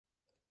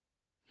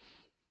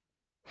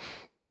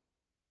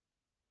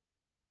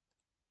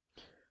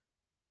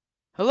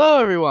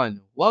Hello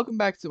everyone, welcome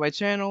back to my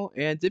channel,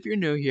 and if you're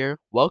new here,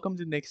 welcome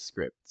to Nick's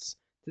Scripts.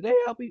 Today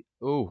I'll be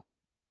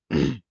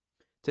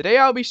today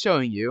I'll be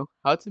showing you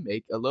how to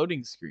make a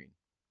loading screen.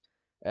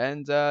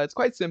 And it's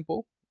quite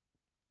simple.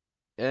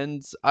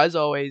 And as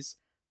always,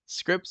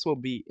 scripts will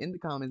be in the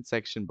comment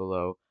section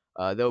below.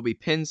 They'll be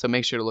pinned, so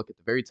make sure to look at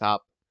the very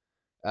top.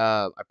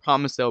 I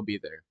promise they'll be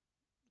there.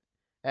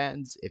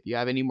 And if you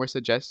have any more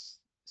suggestions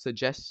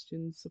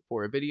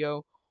for a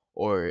video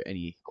or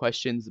any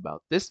questions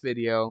about this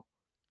video,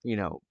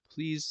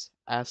 please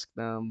ask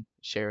them,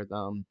 share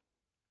them.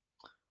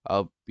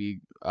 I'll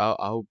be I'll,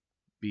 I'll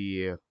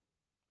be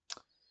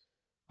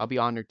I'll be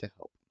honored to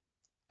help.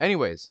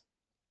 Anyways,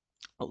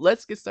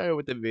 let's get started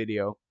with the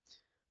video.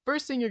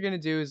 First thing you're gonna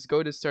do is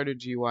go to Starter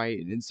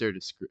GUI and insert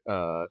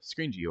a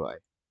screen GUI.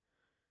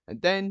 And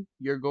then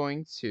you're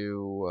going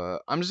to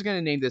I'm just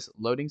gonna name this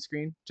loading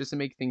screen just to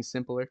make things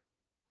simpler,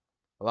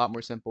 a lot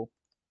more simple.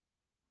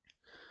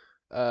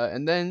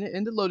 And then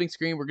in the loading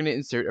screen, we're going to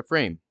insert a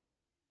frame.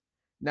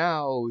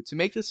 Now, to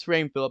make this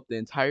frame fill up the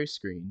entire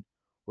screen,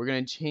 we're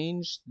going to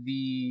change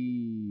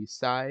the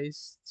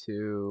size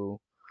to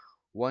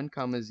 1,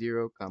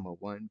 0,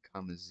 1,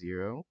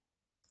 0,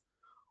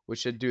 which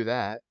should do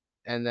that.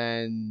 And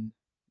then,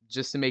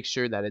 just to make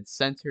sure that it's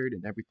centered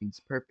and everything's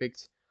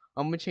perfect,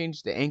 I'm going to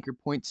change the anchor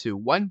point to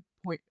 0.5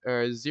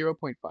 or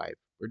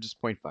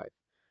just 0.5.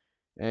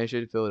 And it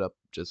should fill it up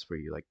just for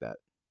you like that.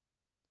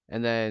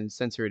 And then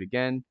center it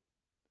again.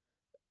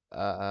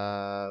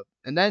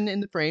 And then in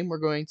the frame, we're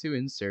going to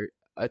insert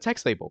a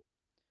text label.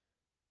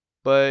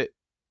 But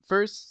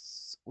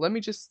first, let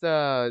me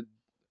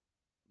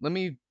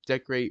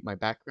decorate my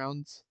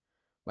background,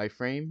 my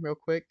frame real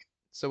quick.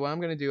 So what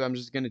I'm gonna do, I'm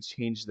just gonna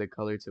change the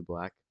color to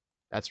black.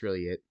 That's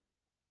really it.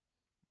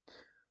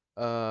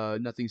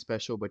 Nothing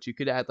special, but you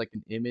could add like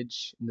an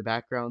image in the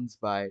backgrounds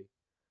by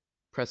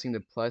pressing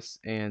the plus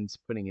and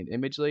putting an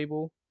image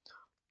label.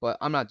 But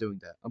I'm not doing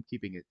that. I'm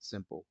keeping it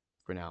simple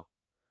for now.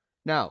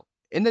 Now,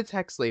 in the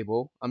text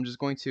label, I'm just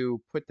going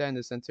to put that in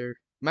the center.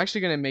 I'm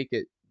actually going to make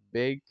it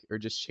big or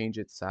just change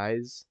its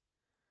size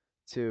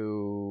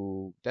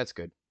to, that's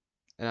good.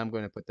 And I'm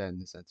going to put that in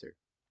the center.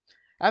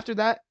 After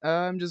that,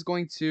 I'm just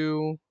going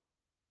to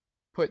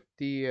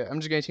I'm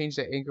just going to change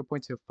the anchor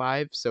point to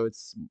 5 so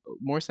it's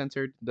more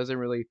centered. Doesn't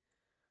really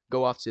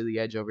go off to the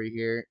edge over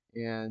here.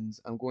 And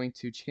I'm going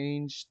to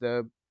change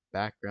the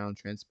background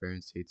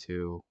transparency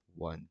to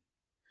 1.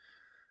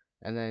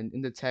 And then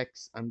in the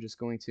text, I'm just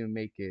going to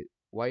make it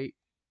white.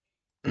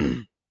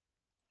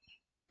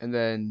 And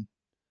then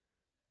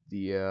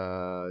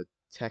the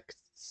text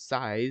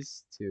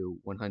size to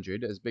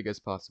 100, as big as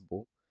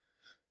possible.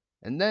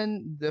 And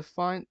then the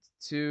font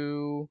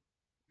to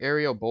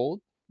Arial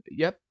bold.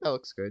 Yep, that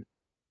looks good.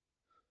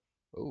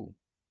 Oh,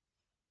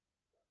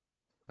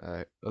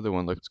 other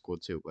one looks cool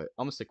too, but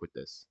I'm gonna stick with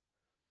this.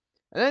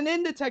 And then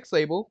in the text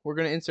label, we're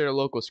gonna insert a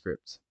local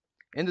script.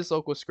 In this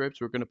local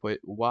script, we're gonna put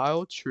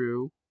while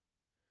true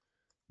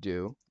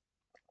do,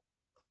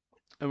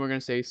 and we're gonna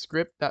say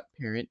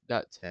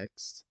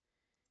script.parent.text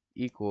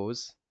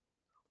equals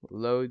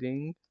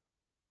loading,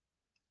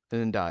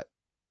 and then dot.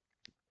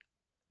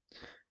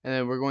 And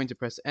then we're going to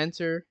press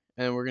enter,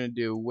 and we're going to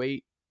do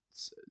wait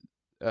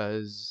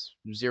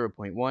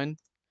 0.1. And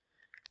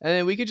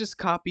then we could just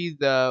copy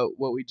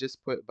what we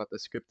just put about the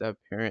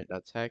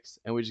script.parent.text,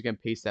 and we're just going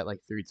to paste that like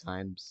 3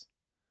 times.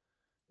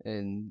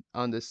 And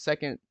on the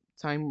second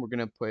time, we're going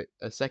to put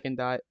a second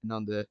dot, and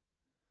on the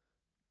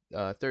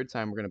third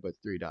time, we're going to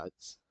put 3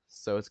 dots.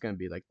 So it's going to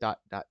be like dot,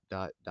 dot,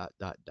 dot, dot,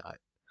 dot, dot.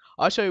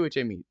 I'll show you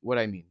what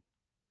I mean.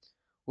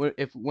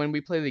 When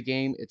we play the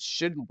game, it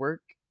should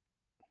work.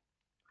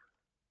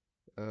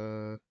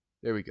 There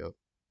we go.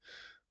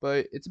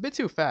 But it's a bit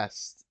too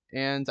fast,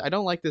 and I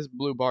don't like this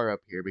blue bar up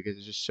here because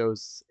it just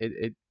shows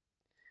it.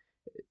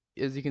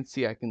 As you can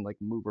see, I can like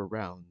move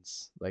around,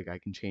 like I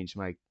can change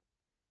my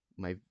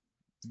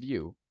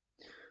view.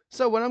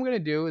 So what I'm gonna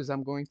do is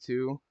I'm going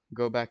to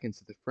go back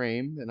into the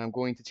frame, and I'm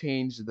going to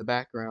change the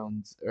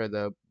background or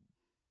the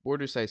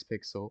border size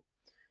pixel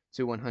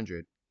to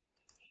 100,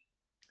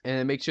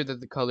 and make sure that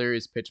the color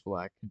is pitch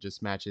black. It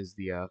just matches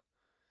the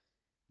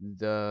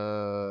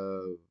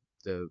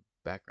the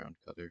background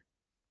color.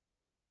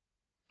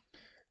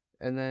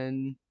 And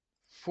then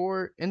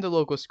in the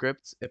local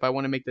script, if I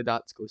want to make the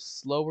dots go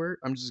slower,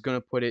 I'm just going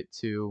to put it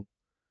to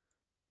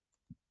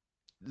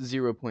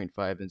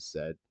 0.5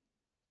 instead.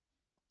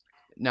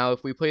 Now,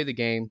 if we play the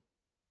game,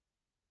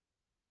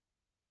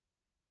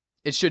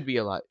 it should be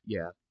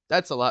yeah,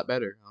 that's a lot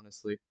better,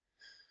 honestly.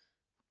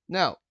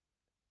 Now,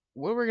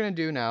 what we're going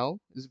to do now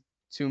is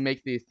to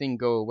make the thing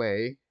go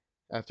away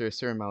after a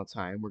certain amount of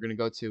time, we're going to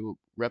go to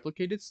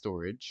replicated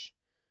storage.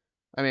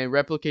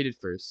 Replicated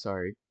first,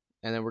 sorry.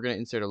 And then we're going to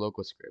insert a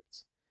local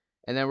script.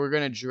 And then we're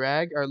going to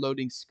drag our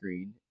loading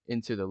screen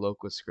into the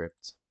local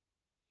script.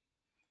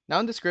 Now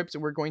in the script,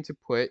 we're going to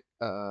put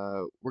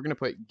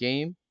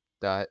game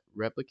dot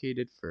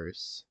replicated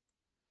first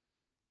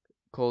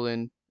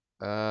colon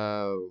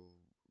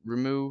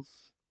remove.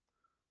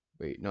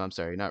 Wait, no, I'm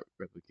sorry, not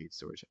replicate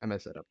storage. I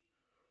messed that up.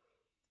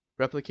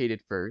 replicated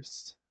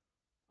first,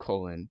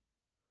 colon,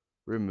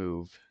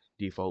 remove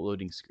default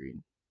loading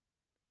screen.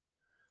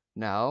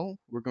 Now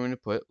we're going to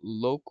put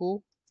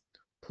local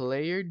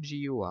player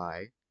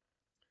GUI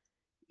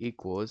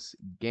equals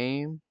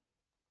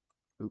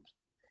oops,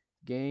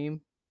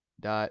 game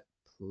dot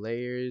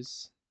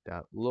players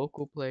dot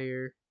local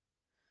player,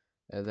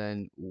 and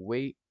then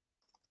wait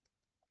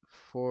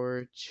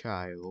for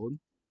child.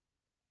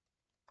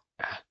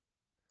 Ah,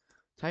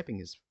 typing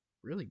is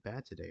really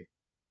bad today.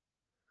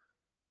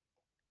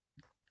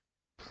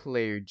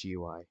 Player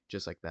GUI,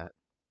 just like that.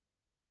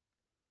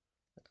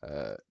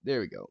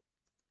 There we go.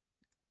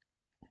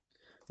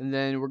 And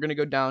then we're gonna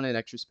go down in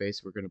extra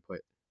space. We're gonna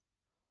put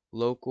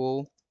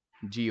local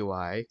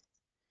GUI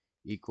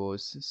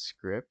equals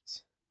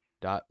script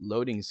dot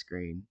loading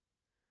screen,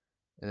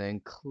 and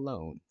then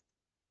clone.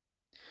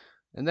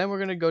 And then we're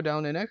gonna go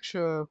down an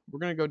extra. We're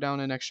gonna go down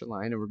an extra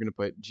line, and we're gonna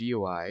put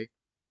GUI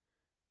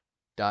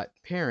dot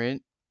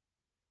parent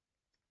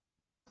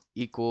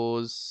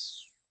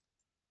equals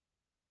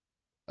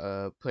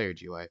player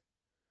GUI.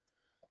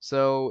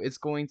 So it's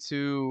going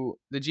to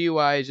the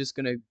GUI is just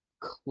gonna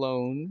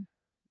clone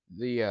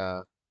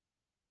the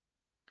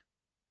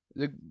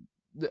the,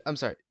 I'm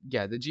sorry,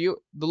 yeah, the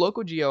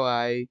local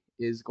GUI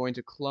is going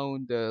to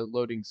clone the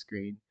loading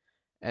screen,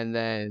 and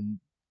then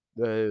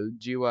the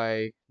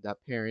GUI that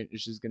parent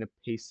is just gonna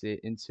paste it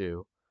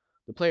into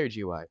the player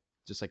GUI,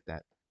 just like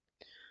that.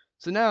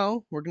 So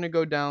now we're gonna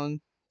go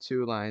down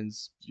 2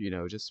 lines,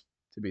 just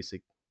to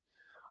basic.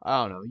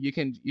 I don't know. You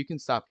can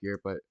stop here,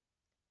 but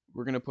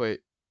we're gonna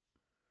put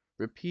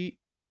repeat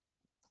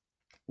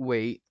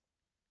wait.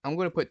 I'm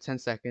gonna put 10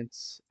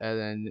 seconds, and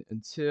then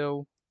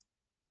until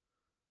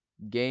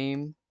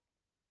game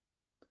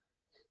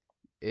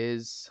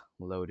is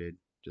loaded,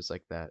 just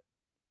like that.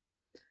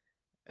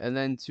 And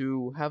then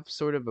to have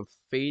sort of a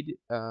fade,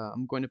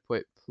 I'm going to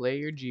put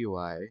player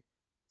GUI,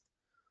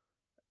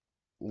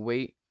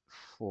 wait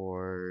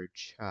for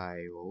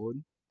child,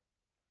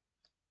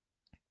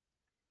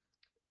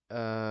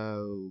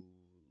 uh,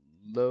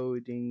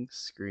 loading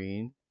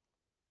screen.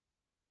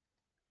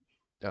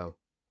 Oh,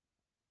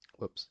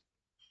 whoops.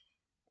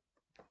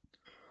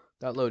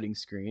 Dot loading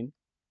screen.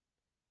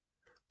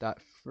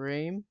 Dot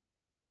frame.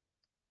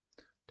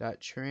 Dot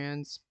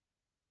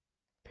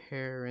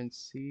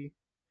transparency.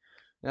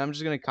 And I'm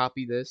just gonna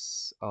copy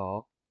this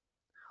all.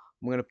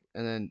 And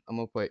then I'm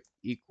gonna put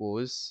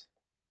equals,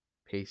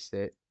 paste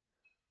it,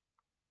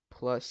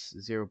 plus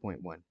 0.1.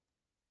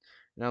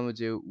 And I'm gonna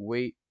do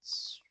wait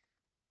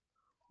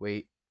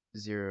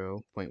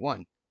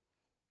 0.1.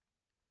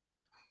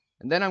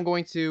 And then I'm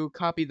going to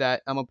copy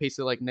that. I'm gonna paste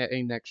it like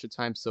an extra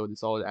time, so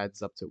this all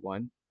adds up to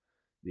 1.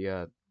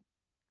 The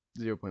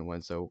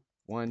 0.1. So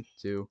 1,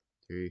 2,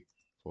 3,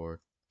 4,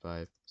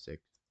 5,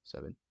 6,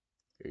 7,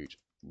 8,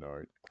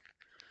 9.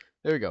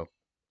 There we go.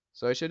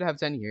 So I should have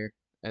 10 here,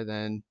 and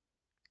then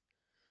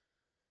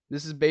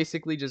this is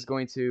basically just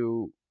going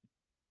to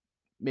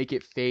make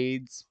it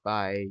fades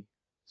by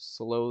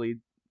slowly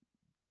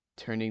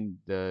turning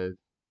the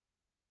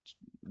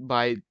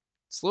by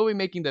slowly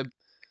making the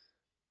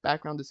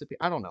background disappear.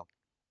 I don't know.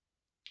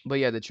 But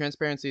yeah, the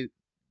transparency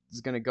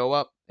is going to go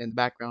up and the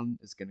background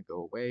is going to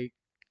go away.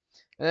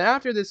 And then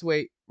after this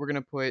wait, we're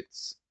going to put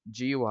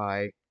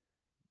GUI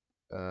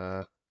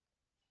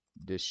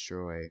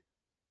destroy,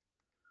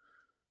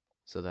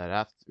 so that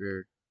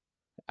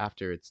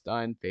after it's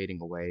done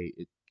fading away,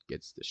 it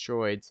gets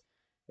destroyed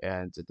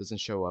and it doesn't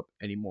show up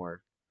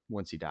anymore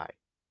once you die.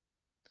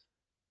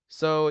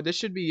 So this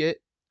should be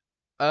it.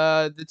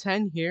 The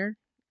 10 here,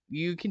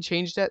 you can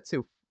change that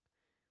to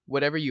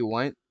whatever you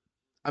want.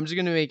 I'm just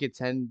gonna make it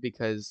 10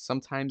 because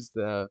sometimes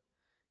the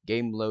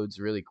game loads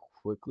really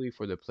quickly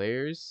for the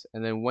players,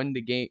 and then when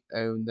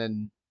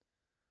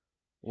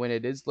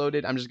it is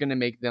loaded, I'm just gonna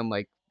make them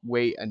like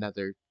wait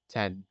another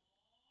 10.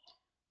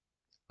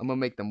 I'm gonna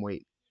make them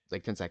wait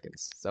like 10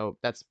 seconds. So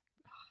that's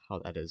how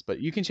that is. But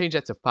you can change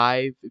that to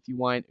 5 if you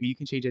want, or you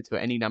can change it to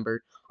any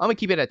number. I'm gonna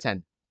keep it at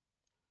 10.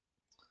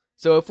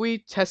 So if we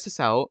test this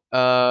out,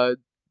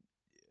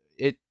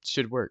 it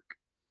should work.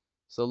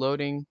 So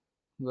loading,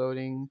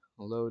 loading,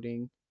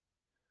 loading,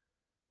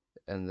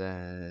 and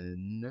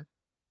then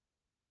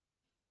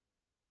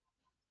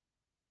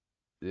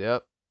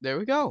yep, there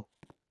we go.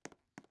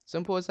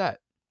 Simple as that.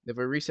 If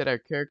we reset our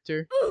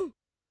character,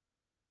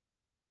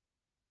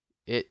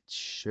 it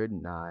should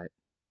not.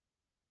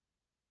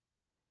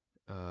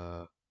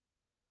 Uh,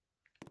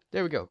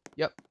 there we go.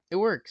 Yep, it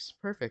works.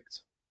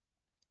 Perfect.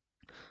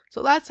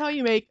 So that's how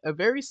you make a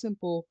very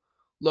simple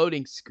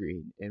loading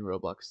screen in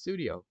Roblox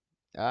Studio.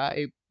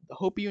 I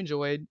hope you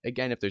enjoyed.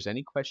 Again, if there's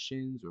any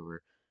questions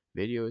or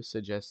video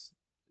suggestion,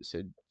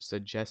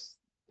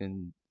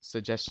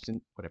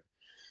 whatever,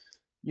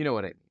 you know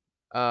what I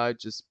mean.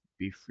 Just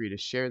be free to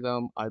share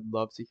them. I'd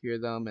love to hear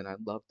them, and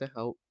I'd love to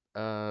help.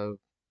 Uh,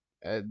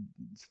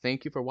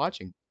 thank you for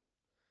watching.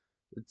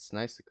 It's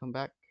nice to come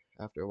back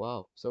after a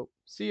while. So,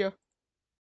 see ya.